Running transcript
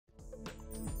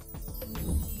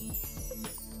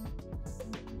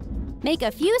Make a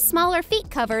few smaller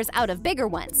feet covers out of bigger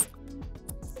ones.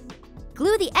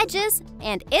 Glue the edges,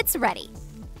 and it's ready.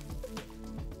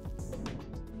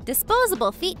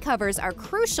 Disposable feet covers are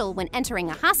crucial when entering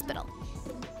a hospital.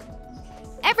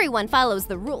 Everyone follows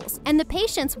the rules, and the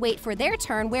patients wait for their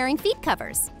turn wearing feet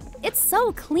covers. It's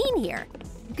so clean here.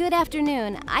 Good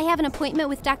afternoon. I have an appointment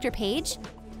with Dr. Page.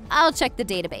 I'll check the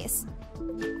database.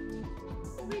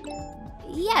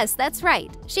 Yes, that's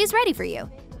right. She's ready for you.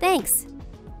 Thanks.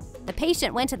 The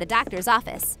patient went to the doctor's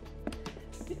office.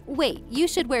 Wait, you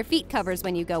should wear feet covers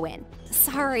when you go in.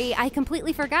 Sorry, I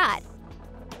completely forgot.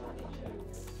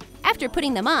 After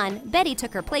putting them on, Betty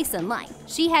took her place in line.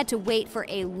 She had to wait for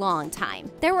a long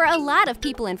time. There were a lot of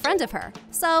people in front of her,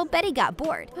 so Betty got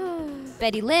bored.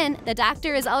 Betty Lynn, the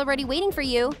doctor is already waiting for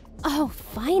you. Oh,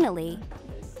 finally.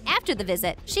 After the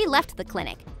visit, she left the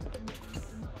clinic.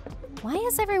 Why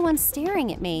is everyone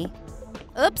staring at me?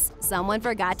 Oops, someone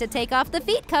forgot to take off the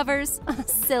feet covers.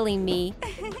 Silly me.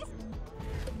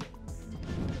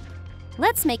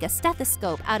 Let's make a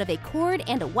stethoscope out of a cord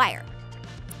and a wire.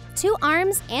 2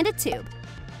 arms and a tube.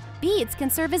 Beads can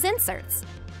serve as inserts.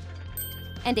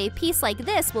 And a piece like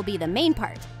this will be the main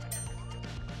part.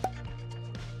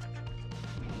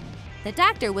 The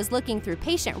doctor was looking through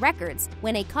patient records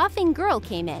when a coughing girl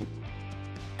came in.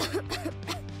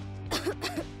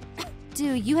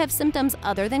 Do you have symptoms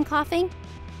other than coughing?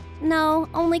 No,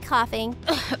 only coughing.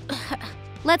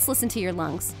 Let's listen to your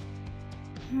lungs.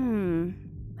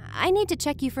 I need to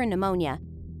check you for pneumonia.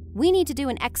 We need to do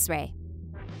an X-ray.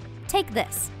 Take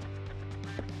this.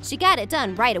 She got it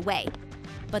done right away,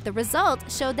 but the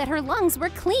result showed that her lungs were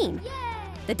clean. Yay!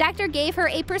 The doctor gave her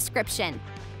a prescription.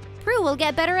 Prue will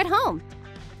get better at home.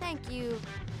 Thank you.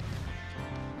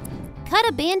 Cut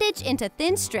a bandage into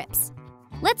thin strips.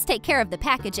 Let's take care of the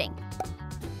packaging.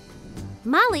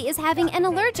 Molly is having an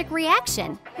allergic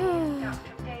reaction. Owie.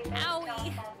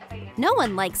 No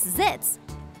one likes zits.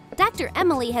 Dr.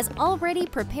 Emily has already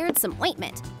prepared some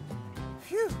ointment.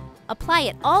 Phew. Apply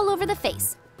it all over the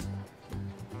face.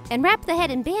 And wrap the head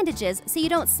in bandages so you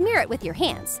don't smear it with your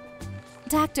hands.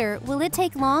 Doctor, will it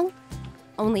take long?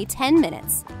 Only 10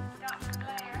 minutes.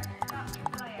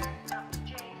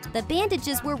 The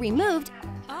bandages were removed,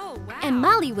 and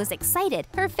Molly was excited.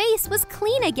 Her face was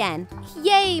clean again.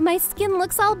 Yay, my skin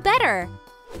looks all better.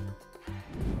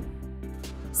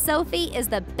 Sophie is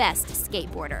the best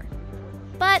skateboarder.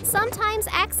 But sometimes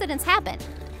accidents happen.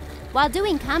 While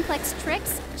doing complex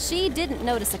tricks, she didn't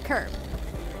notice a curb.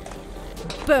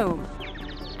 Boom!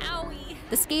 Owie!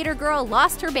 The skater girl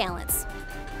lost her balance.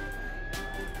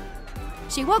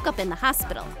 She woke up in the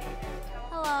hospital.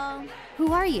 Hello.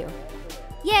 Who are you?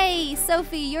 Yay,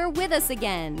 Sophie, you're with us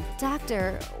again.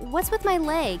 Doctor, what's with my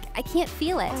leg? I can't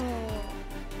feel it.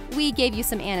 We gave you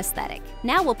some anesthetic.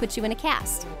 Now we'll put you in a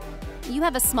cast. You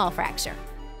have a small fracture.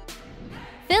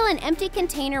 Fill an empty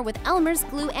container with Elmer's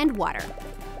glue and water.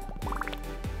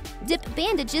 Dip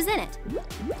bandages in it.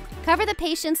 Cover the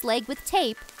patient's leg with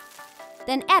tape,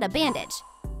 then add a bandage.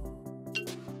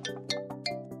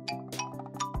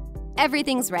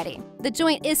 Everything's ready. The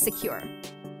joint is secure.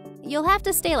 You'll have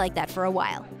to stay like that for a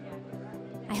while.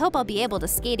 I hope I'll be able to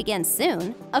skate again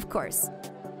soon, of course.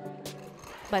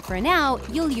 But for now,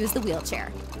 you'll use the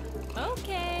wheelchair.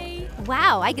 Okay.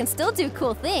 Wow, I can still do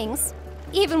cool things.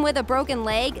 Even with a broken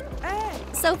leg,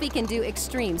 Sophie can do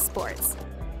extreme sports.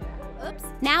 Oops.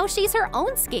 Now she's her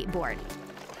own skateboard.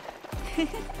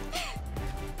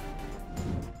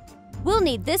 We'll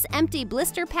need this empty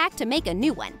blister pack to make a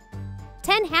new one.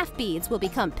 10 half beads will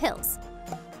become pills.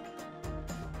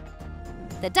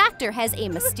 The doctor has a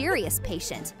mysterious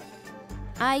patient.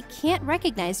 I can't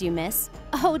recognize you, miss.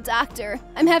 Oh, doctor,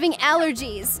 I'm having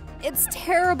allergies. It's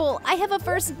terrible. I have a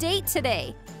first date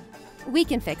today. We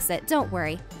can fix it, don't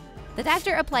worry. The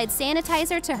doctor applied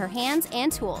sanitizer to her hands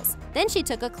and tools. Then she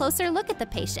took a closer look at the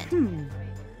patient.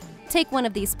 Take one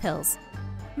of these pills.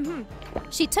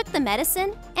 She took the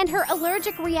medicine, and her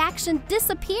allergic reaction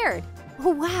disappeared.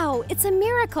 Wow, it's a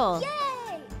miracle.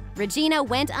 Yay! Regina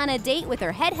went on a date with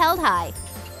her head held high.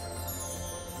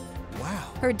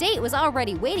 Wow. Her date was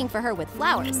already waiting for her with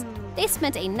flowers. They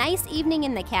spent a nice evening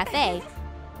in the cafe,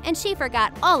 and she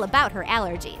forgot all about her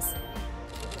allergies.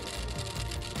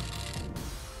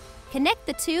 Connect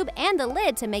the tube and the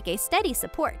lid to make a steady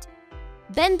support.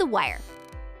 Bend the wire.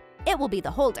 It will be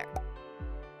the holder.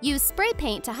 Use spray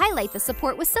paint to highlight the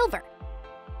support with silver.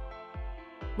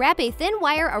 Wrap a thin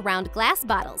wire around glass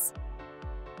bottles.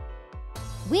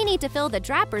 We need to fill the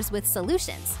droppers with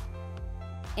solutions.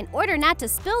 In order not to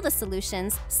spill the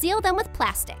solutions, seal them with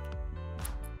plastic.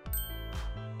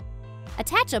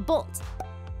 Attach a bolt.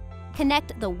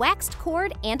 Connect the waxed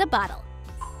cord and a bottle.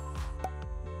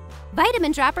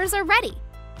 Vitamin droppers are ready.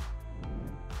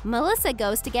 Melissa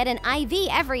goes to get an IV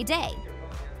every day.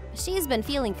 She's been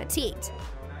feeling fatigued.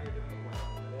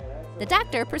 The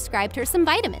doctor prescribed her some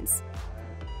vitamins.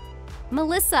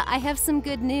 Melissa, I have some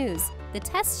good news. The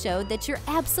test showed that you're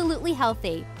absolutely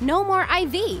healthy. No more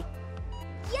IV. Yay!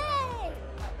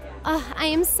 I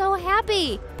am so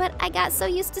happy, but I got so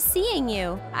used to seeing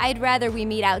you. I'd rather we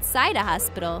meet outside a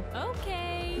hospital.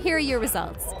 Okay. Here are your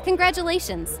results.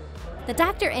 Congratulations. The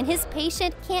doctor and his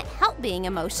patient can't help being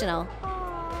emotional.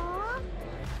 Aww.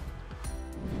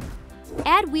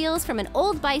 Add wheels from an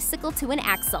old bicycle to an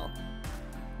axle.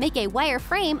 Make a wire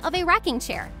frame of a rocking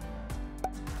chair.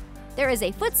 There is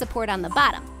a foot support on the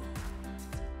bottom.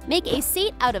 Make a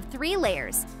seat out of 3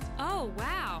 layers. Oh,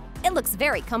 wow. It looks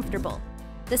very comfortable.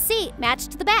 The seat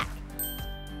matched the back.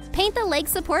 Paint the leg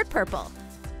support purple.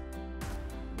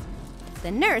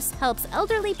 The nurse helps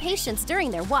elderly patients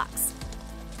during their walks.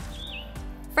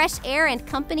 Fresh air and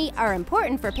company are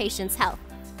important for patients' health.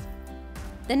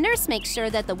 The nurse makes sure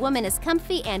that the woman is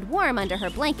comfy and warm under her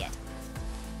blanket.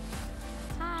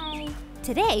 Hi.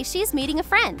 Today, she's meeting a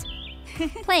friend.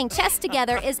 Playing chess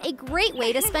together is a great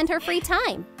way to spend her free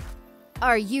time.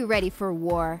 Are you ready for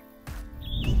war?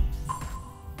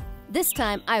 This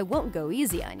time, I won't go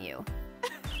easy on you.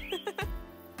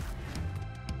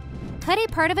 Cut a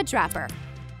part of a dropper.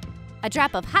 A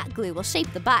drop of hot glue will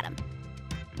shape the bottom.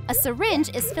 A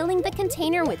syringe is filling the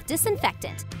container with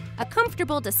disinfectant. A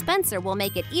comfortable dispenser will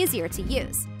make it easier to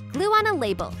use. Glue on a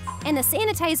label, and the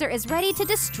sanitizer is ready to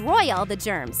destroy all the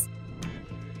germs.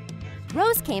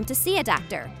 Rose came to see a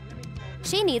doctor.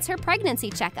 She needs her pregnancy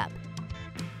checkup.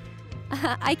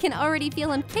 I can already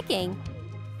feel him kicking.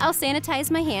 I'll sanitize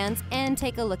my hands and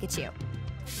take a look at you.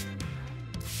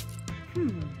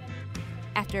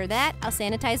 After that, I'll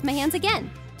sanitize my hands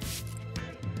again.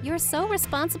 You're so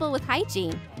responsible with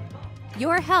hygiene.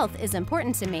 Your health is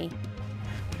important to me.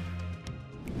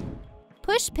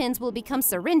 Push pins will become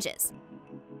syringes.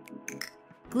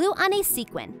 Glue on a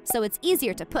sequin so it's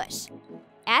easier to push.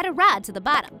 Add a rod to the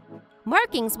bottom.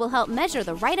 Markings will help measure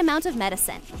the right amount of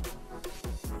medicine.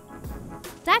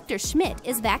 Dr. Schmidt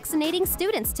is vaccinating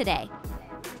students today.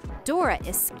 Dora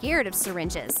is scared of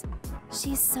syringes.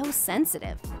 She's so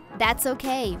sensitive. That's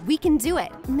okay, we can do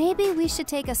it. Maybe we should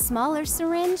take a smaller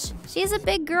syringe? She's a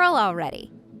big girl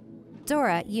already.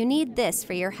 Dora, you need this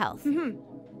for your health.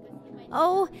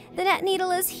 Oh, the net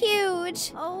needle is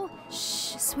huge. Oh,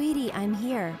 shh, sweetie, I'm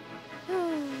here.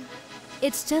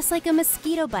 It's just like a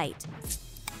mosquito bite.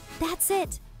 That's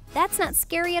it. That's not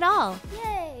scary at all.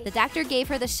 Yay. The doctor gave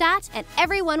her the shot and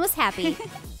everyone was happy.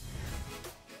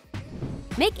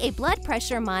 Make a blood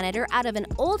pressure monitor out of an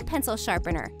old pencil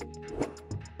sharpener.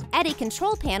 Add a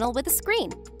control panel with a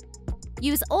screen.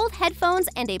 Use old headphones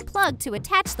and a plug to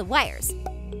attach the wires.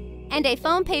 And a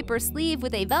foam paper sleeve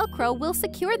with a Velcro will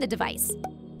secure the device.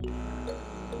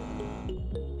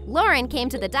 Lauren came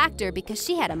to the doctor because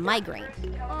she had a migraine.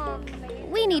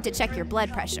 We need to check your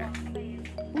blood pressure.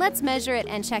 Let's measure it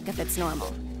and check if it's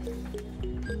normal.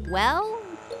 Well,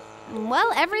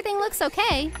 everything looks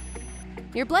okay.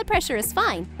 Your blood pressure is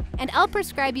fine, and I'll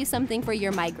prescribe you something for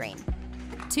your migraine.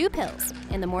 2 pills,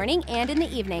 in the morning and in the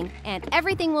evening, and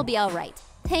everything will be all right.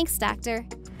 Thanks, doctor.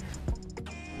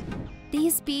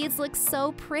 These beads look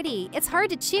so pretty, it's hard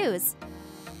to choose.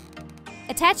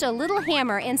 Attach a little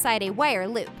hammer inside a wire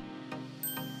loop.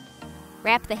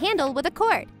 Wrap the handle with a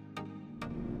cord.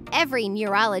 Every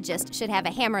neurologist should have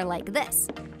a hammer like this.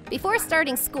 Before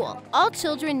starting school, all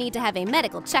children need to have a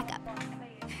medical checkup.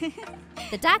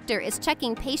 The doctor is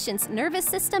checking patients' nervous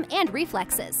system and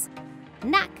reflexes.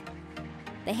 Knock.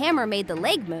 The hammer made the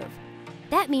leg move.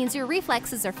 That means your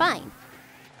reflexes are fine.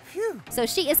 Phew. So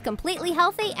she is completely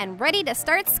healthy and ready to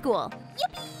start school.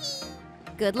 Yippee!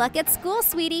 Good luck at school,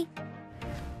 sweetie.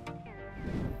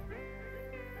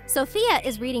 Sophia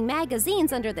is reading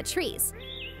magazines under the trees.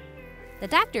 The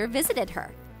doctor visited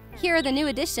her. Here are the new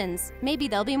editions. Maybe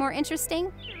they'll be more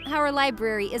interesting. Our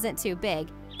library isn't too big,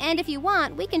 and if you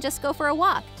want, we can just go for a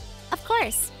walk. Of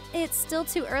course. It's still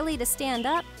too early to stand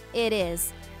up. It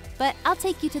is. But I'll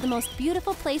take you to the most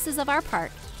beautiful places of our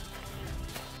park.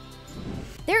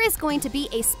 There is going to be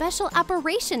a special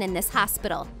operation in this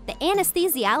hospital. The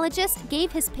anesthesiologist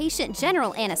gave his patient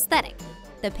general anesthetic.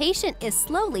 The patient is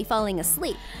slowly falling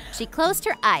asleep. She closed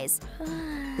her eyes,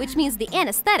 which means the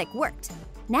anesthetic worked.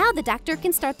 Now the doctor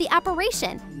can start the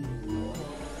operation.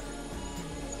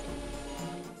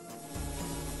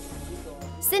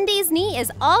 Cindy's knee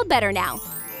is all better now.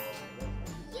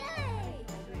 Yay!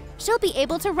 She'll be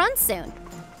able to run soon.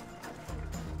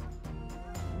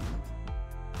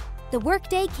 The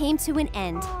workday came to an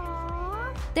end.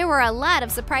 Aww. There were a lot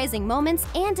of surprising moments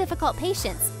and difficult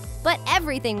patients, but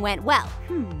everything went well.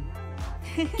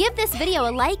 Give this video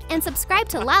a like and subscribe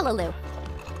to LaLiLu.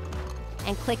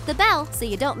 And click the bell so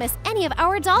you don't miss any of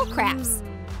our doll crafts.